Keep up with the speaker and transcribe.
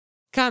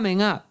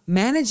Coming up,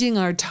 managing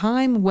our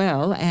time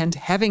well and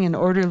having an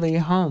orderly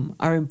home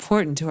are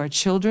important to our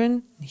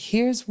children.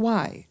 Here's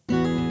why.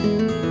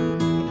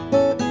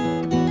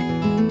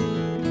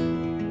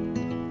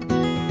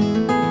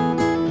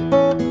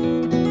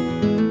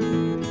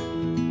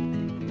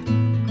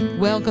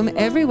 Welcome,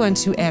 everyone,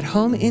 to At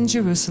Home in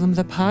Jerusalem,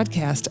 the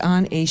podcast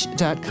on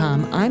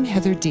aish.com. I'm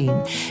Heather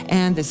Dean,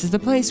 and this is the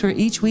place where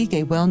each week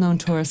a well-known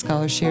Torah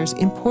scholar shares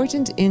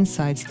important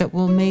insights that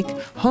will make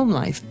home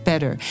life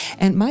better.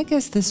 And my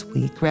guest this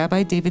week,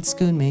 Rabbi David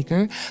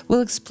Schoonmaker,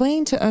 will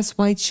explain to us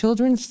why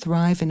children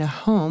thrive in a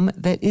home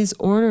that is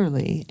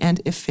orderly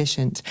and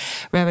efficient.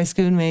 Rabbi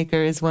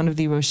Schoonmaker is one of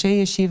the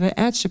Roshei Yeshiva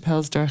at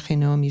Chappelle's Dar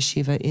Chinom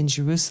Yeshiva in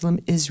Jerusalem,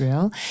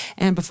 Israel.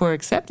 And before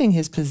accepting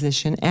his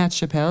position at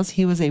Chappelle's,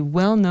 he was a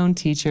well-known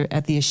teacher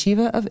at the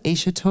Yeshiva of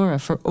Aish Torah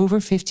for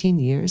over 15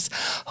 years,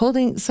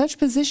 holding such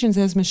positions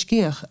as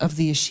Mashgiach of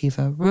the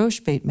Yeshiva, Rosh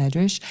Beit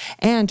Medrash,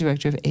 and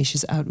Director of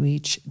Aish's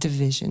Outreach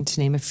Division, to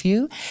name a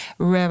few.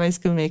 Rabbi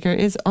Schoonmaker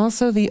is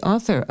also the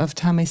author of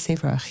Tamei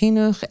Sefer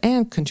HaChinuch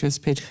and Kuntrus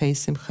Peichei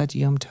Simchat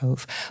Yom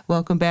Tov.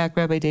 Welcome back,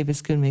 Rabbi David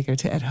Schoonmaker,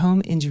 to At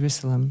Home in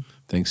Jerusalem.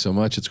 Thanks so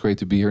much. It's great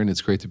to be here, and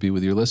it's great to be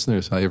with your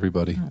listeners. Hi,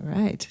 everybody. All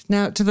right.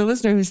 Now, to the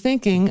listener who's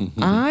thinking,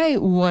 I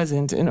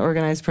wasn't an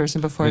organized person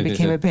before I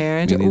became a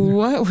parent,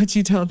 what would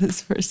you tell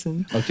this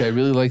person? Okay, I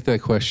really like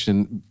that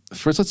question.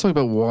 First, let's talk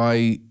about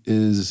why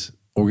is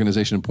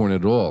organization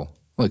important at all?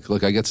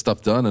 Look, I get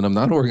stuff done, and I'm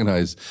not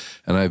organized.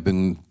 And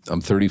I'm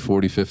 30,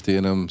 40, 50,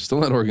 and I'm still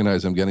not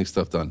organized. I'm getting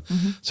stuff done.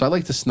 So I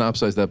like to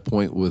synopsize that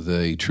point with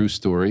a true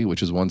story,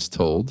 which is once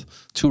told.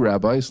 Two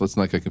rabbis, let's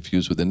not get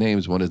confused with the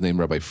names. One is named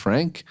Rabbi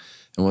Frank,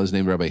 and one is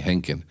named Rabbi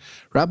Henkin.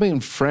 Rabbi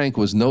Frank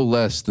was no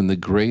less than the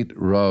great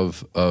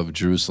Rav of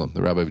Jerusalem,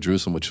 the Rabbi of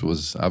Jerusalem, which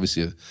was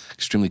obviously an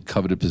extremely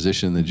coveted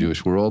position in the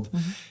Jewish world.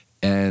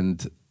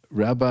 And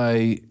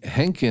Rabbi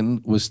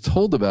Henkin was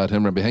told about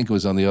him. Rabbi Henkin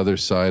was on the other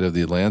side of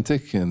the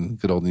Atlantic in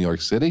good old New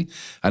York City.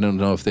 I don't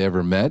know if they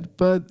ever met,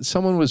 but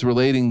someone was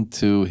relating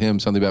to him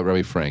something about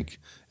Rabbi Frank.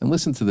 And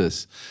listen to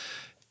this.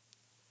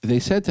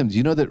 They said to him, do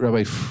you know that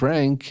Rabbi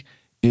Frank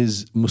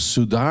is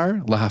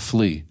musudar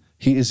lahafli?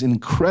 He is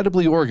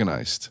incredibly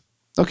organized.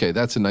 Okay,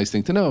 that's a nice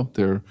thing to know.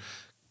 There are,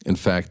 in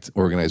fact,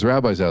 organized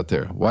rabbis out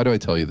there. Why do I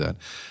tell you that?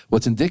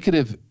 What's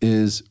indicative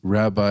is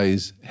Rabbi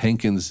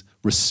Henkin's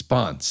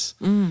response.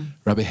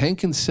 Rabbi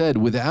Henkin said,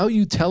 without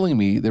you telling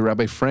me that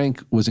Rabbi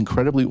Frank was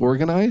incredibly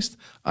organized,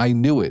 I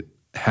knew it.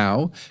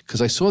 How?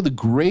 Because I saw the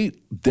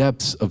great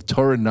depths of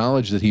Torah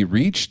knowledge that he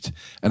reached,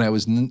 and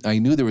I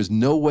knew there was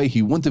no way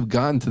he wouldn't have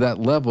gotten to that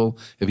level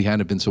if he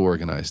hadn't been so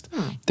organized.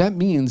 That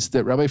means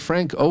that Rabbi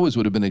Frank always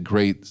would have been a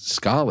great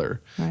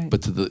scholar,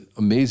 but to the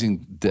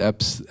amazing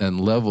depths and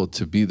level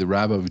to be the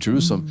Rabbi of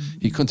Jerusalem,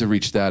 he couldn't have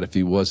reached that if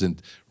he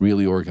wasn't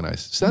really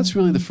organized. So that's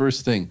really the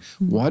first thing.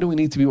 Why do we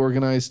need to be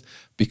organized?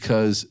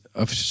 Because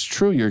it's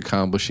true you're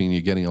accomplishing,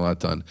 you're getting a lot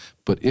done.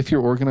 But if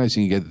you're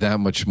organizing, you get that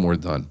much more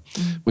done,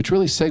 which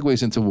really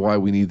segues into why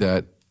we need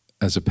that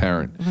as a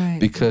parent.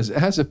 Because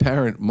as a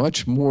parent,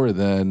 much more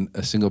than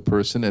a single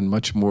person and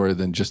much more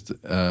than just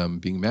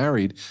being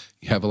married,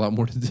 you have a lot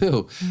more to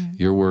do.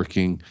 You're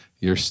working,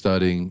 you're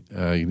studying,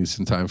 you need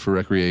some time for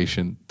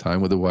recreation, time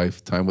with a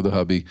wife, time with a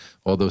hubby,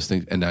 all those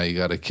things. And now you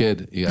got a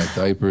kid, you got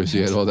diapers,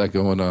 you got all that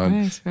going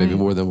on, maybe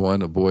more than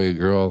one, a boy, a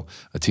girl,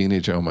 a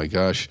teenager, oh my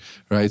gosh,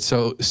 right?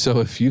 So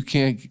if you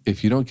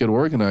don't get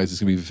organized,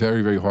 it's gonna be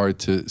very, very hard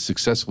to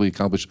successfully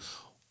accomplish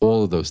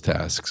all of those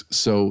tasks.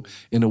 So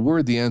in a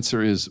word, the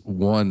answer is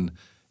one,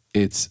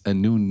 it's a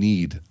new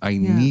need. I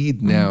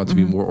need now to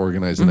be more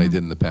organized than I did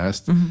in the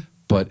past.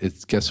 But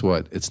guess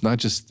what? It's not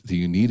just that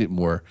you need it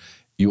more,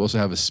 you also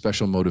have a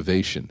special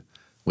motivation,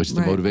 which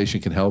the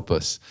motivation can help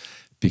us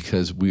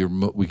because we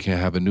can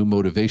have a new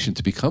motivation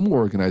to become more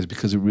organized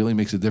because it really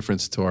makes a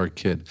difference to our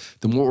kid.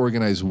 The more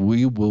organized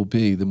we will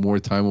be, the more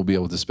time we'll be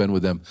able to spend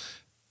with them.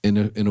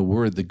 In a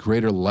word, the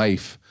greater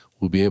life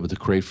we'll be able to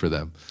create for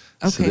them.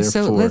 Okay,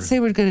 so let's say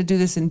we're going to do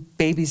this in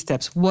baby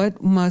steps.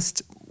 What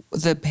must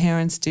the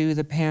parents do,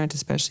 the parent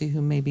especially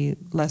who may be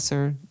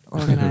lesser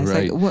organized?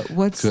 Like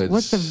what's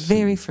the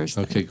very first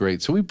thing? Okay,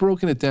 great. So we've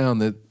broken it down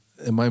that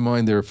in my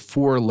mind there are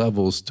 4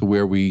 levels to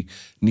where we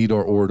need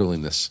our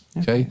orderliness.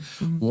 Okay?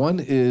 One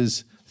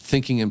is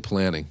thinking and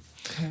planning.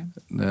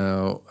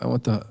 Now, I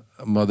want the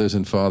mothers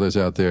and fathers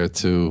out there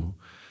to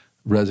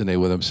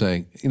resonate with what I'm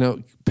saying. You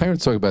know,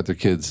 parents talk about their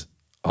kids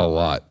a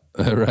lot,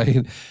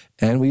 right?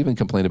 And we even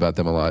complain about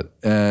them a lot.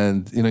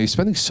 And, you know, you're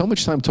spending so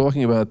much time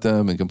talking about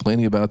them and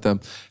complaining about them.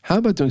 How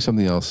about doing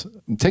something else?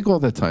 Take all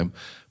that time,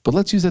 but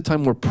let's use that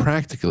time more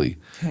practically.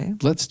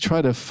 Let's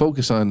try to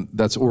focus on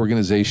that's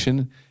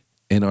organization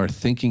in our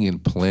thinking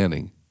and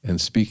planning and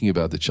speaking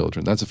about the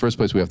children. That's the first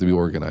place we have to be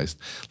organized.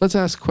 Let's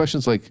ask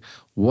questions like,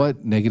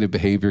 what negative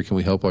behavior can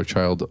we help our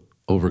child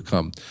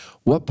overcome?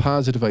 What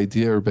positive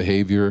idea or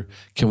behavior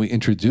can we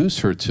introduce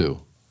her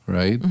to?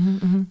 right?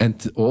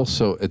 And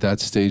also at that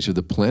stage of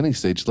the planning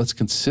stage, let's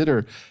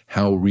consider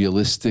how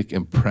realistic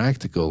and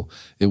practical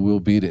it will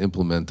be to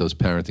implement those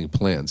parenting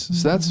plans.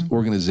 So that's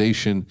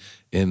organization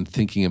in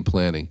thinking and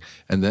planning.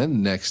 And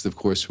then next, of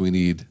course, we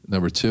need,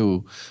 number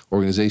 2,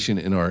 organization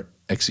in our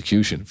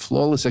execution,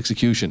 flawless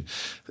execution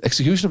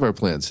of our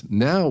plans.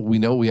 Now we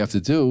know what we have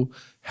to do.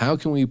 How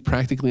can we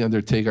practically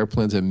undertake our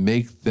plans and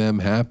make them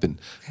happen,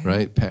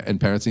 right? And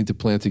parents need to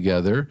plan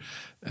together.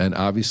 And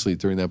obviously,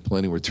 during that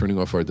planning, we're turning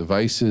off our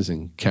devices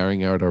and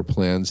carrying out our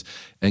plans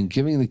and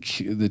giving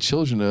the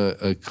children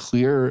a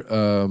clear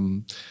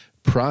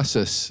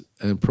process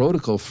and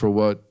protocol for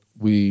what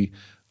we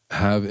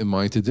have in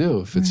mind to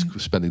do. If it's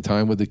spending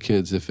time with the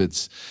kids, if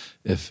it's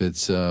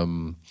a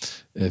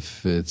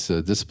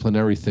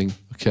disciplinary thing,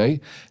 okay?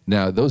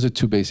 Now, those are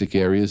 2 basic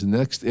areas. The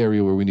next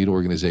area where we need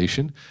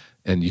organization,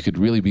 and you could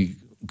really be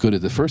good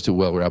at the first 2.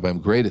 Well, Rabbi, I'm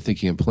great at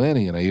thinking and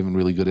planning, and I'm even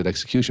really good at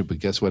execution. But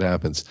guess what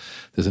happens?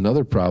 There's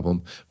another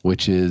problem,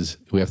 which is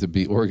we have to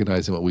be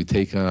organized in what we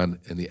take on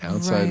in the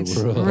outside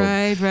world.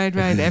 Right.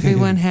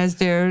 Everyone has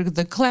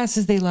the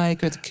classes they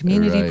like, or the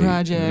community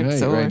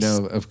projects. Right.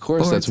 Now, of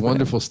course, that's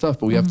wonderful stuff.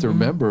 But we have to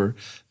remember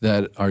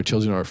that our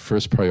children are our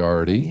first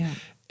priority,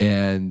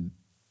 and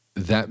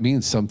that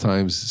means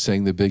sometimes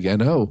saying the big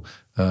NO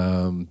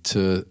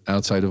to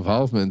outside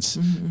involvements,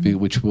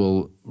 which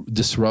will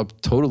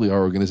disrupt totally our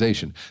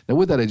organization. Now,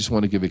 with that, I just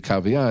want to give a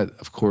caveat.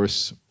 Of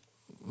course,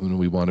 when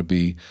we want to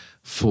be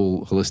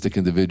full, holistic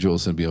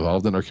individuals and be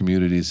involved in our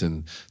communities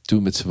and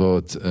do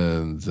mitzvot,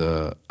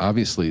 and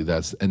obviously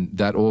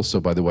that also,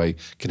 by the way,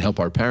 can help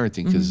our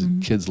parenting, because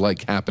kids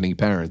like happening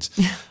parents,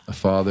 a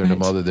father and a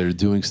mother that are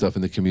doing stuff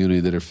in the community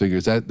that are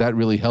figures. That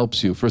really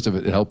helps you. First of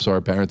all, it helps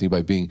our parenting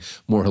by being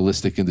more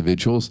holistic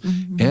individuals,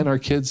 and our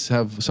kids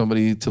have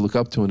somebody to look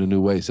up to in a new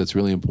way. So that's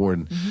really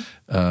important.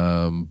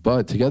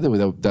 But together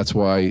with that, that's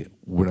why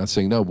we're not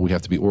saying no, but we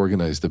have to be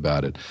organized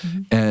about it.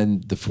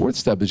 And the 4th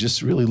step is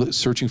just really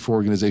searching for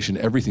organization.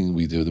 Everything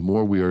we do, the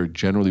more we are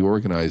generally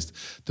organized,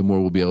 the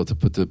more we'll be able to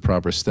put the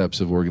proper steps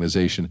of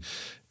organization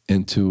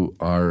into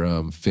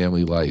our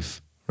family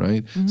life,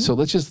 right? So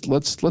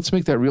let's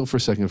make that real for a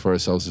second for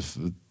ourselves. If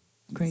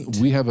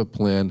we have a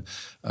plan,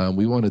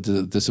 we wanted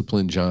to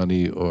discipline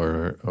Johnny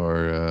or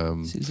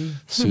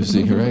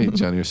Susie, right?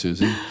 Johnny or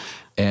Susie.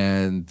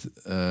 And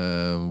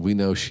we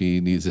know she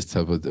needs this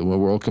type of, well,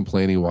 we're all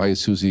complaining, why is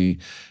Susie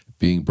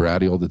being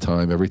bratty all the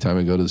time? Every time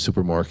I go to the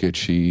supermarket,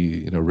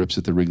 she, rips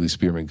at the Wrigley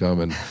Spearmint gum,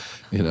 and,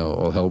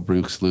 all hell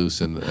breaks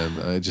loose. And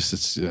I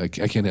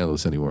can't handle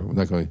this anymore.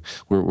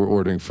 We're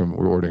ordering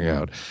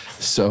out.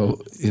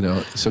 So,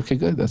 it's okay,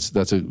 good.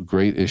 That's a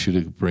great issue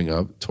to bring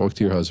up. Talk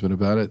to your husband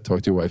about it.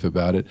 Talk to your wife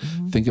about it.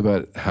 Think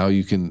about how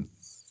you can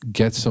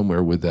get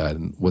somewhere with that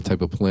and what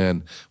type of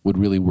plan would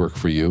really work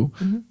for you,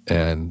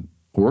 and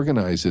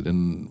organize it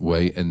in a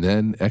way, and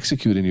then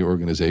execute in your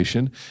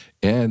organization,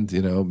 and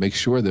make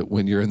sure that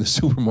when you're in the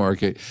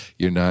supermarket,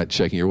 you're not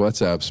checking your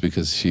WhatsApps,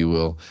 because she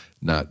will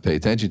not pay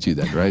attention to you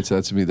then, right? So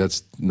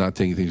that's not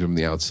taking things from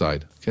the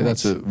outside. Okay,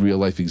 that's a real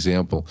life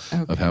example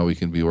of how we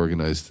can be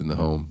organized in the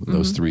home.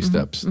 Those 3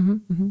 steps.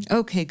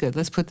 Okay, good.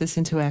 Let's put this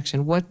into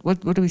action. What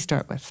do we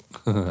start with?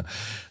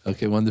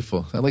 Okay,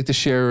 wonderful. I'd like to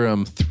share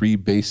 3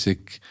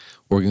 basic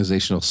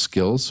organizational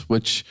skills,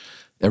 which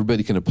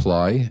everybody can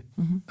apply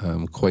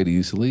quite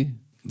easily.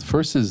 The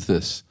first is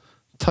this: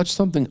 touch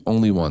something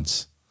only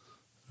once.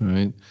 All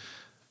right?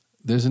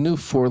 There's a new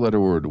 4-letter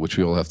word which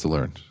we all have to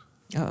learn.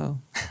 Uh-oh.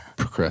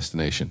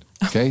 Procrastination.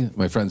 Okay,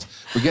 my friends,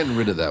 we're getting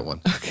rid of that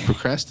one. Okay.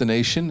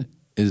 Procrastination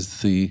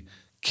is the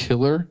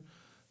killer,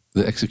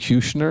 the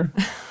executioner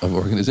of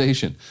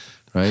organization,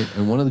 right?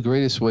 And one of the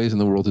greatest ways in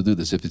the world to do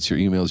this, if it's your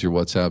emails, your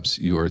WhatsApps,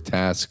 your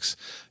tasks,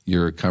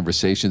 your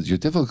conversations, your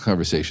difficult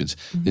conversations,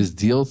 is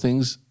deal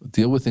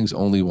with things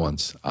only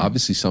once.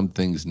 Obviously, some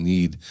things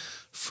need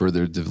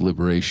further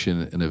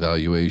deliberation and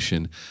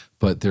evaluation,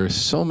 but there are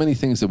so many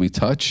things that we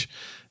touch,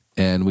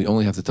 and we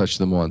only have to touch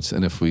them once.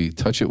 And if we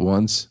touch it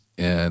once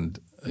and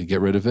get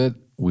rid of it,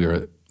 we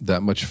are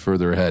that much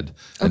further ahead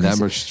and that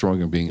much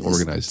stronger being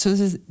organized. So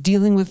this is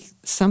dealing with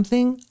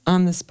something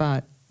on the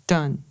spot,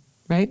 done,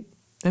 right?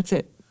 That's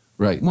it.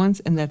 Right. Once,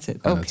 and that's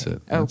it. Okay. That's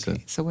it.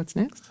 Okay. So what's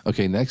next?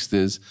 Okay, next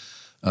is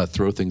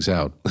throw things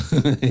out.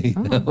 Okay.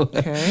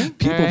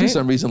 People, for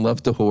some reason,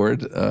 love to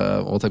hoard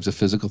all types of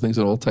physical things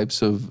and all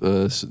types of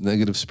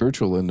negative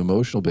spiritual and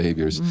emotional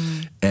behaviors.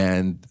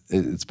 And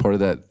it's part of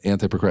that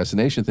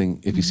anti-procrastination thing.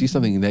 If you see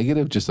something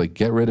negative, just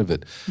get rid of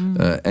it.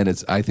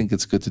 And I think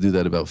it's good to do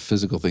that about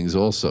physical ththings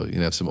also.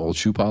 Have some old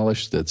shoe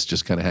polish that's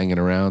just kind of hanging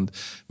around.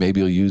 Maybe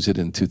you'll use it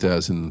in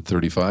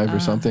 2035 or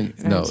something.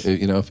 Right. No,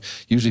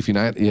 usually if you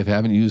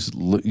haven't used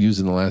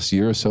in the last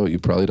year or so, you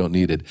probably don't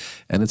need it.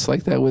 And it's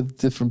like that with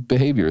different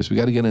behaviors. We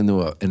got to get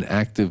into an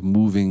active,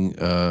 moving,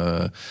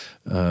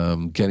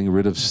 getting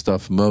rid of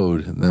stuff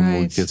mode, and then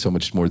we'll get so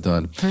much more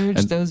done.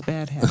 Purge those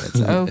bad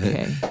habits.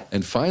 Okay.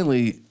 And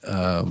finally,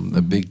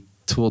 a big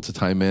tool to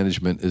time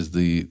management is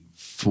the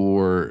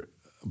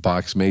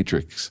 4-box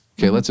matrix.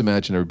 Okay, let's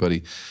imagine,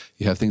 everybody,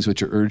 you have things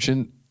which are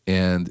urgent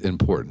and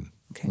important.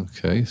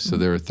 Okay, so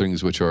there are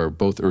things which are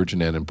both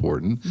urgent and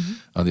important.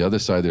 On the other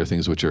side, there are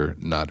things which are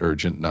not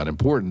urgent, not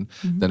important.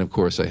 Then, of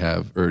course, I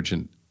have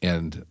urgent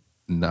and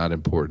not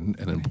important,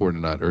 and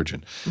important, not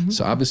urgent.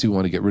 So obviously we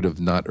want to get rid of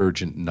not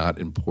urgent, not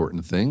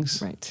important things,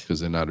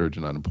 because they're not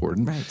urgent, not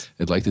important.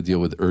 I'd like to deal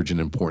with urgent,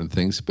 important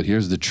things, but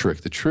here's the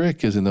trick. The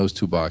trick is in those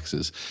two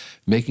boxes,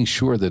 making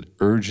sure that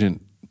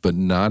urgent but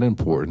not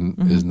important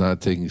is not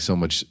taking so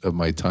much of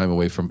my time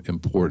away from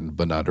important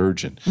but not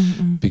urgent.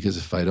 Because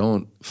if I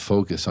don't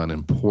focus on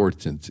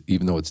important,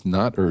 even though it's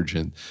not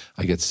urgent,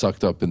 I get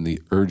sucked up in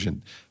the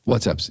urgent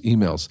WhatsApps,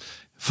 emails,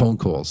 phone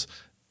calls,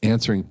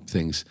 answering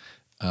things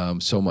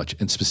so much.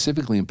 And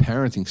specifically in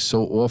parenting,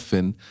 so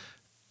often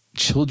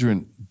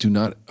children do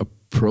not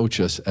approach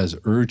us as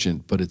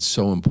urgent, but it's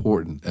so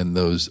important. And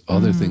those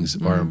other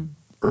things are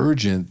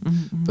urgent,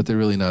 but they're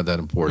really not that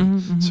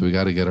important. So we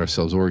got to get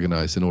ourselves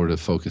organized in order to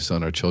focus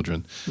on our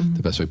children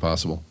the best way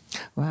possible.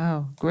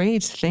 Wow,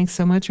 great. Thanks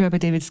so much, Rabbi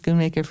David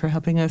Schoonmaker, for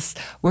helping us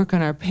work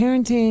on our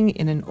parenting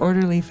in an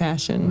orderly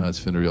fashion. It's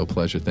been a real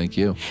pleasure. Thank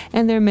you.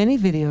 And there are many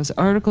videos,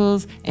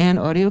 articles, and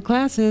audio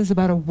classes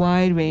about a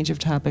wide range of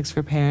topics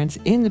for parents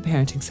in the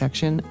parenting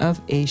section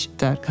of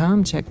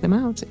aish.com. Check them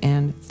out,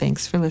 and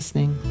thanks for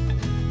listening.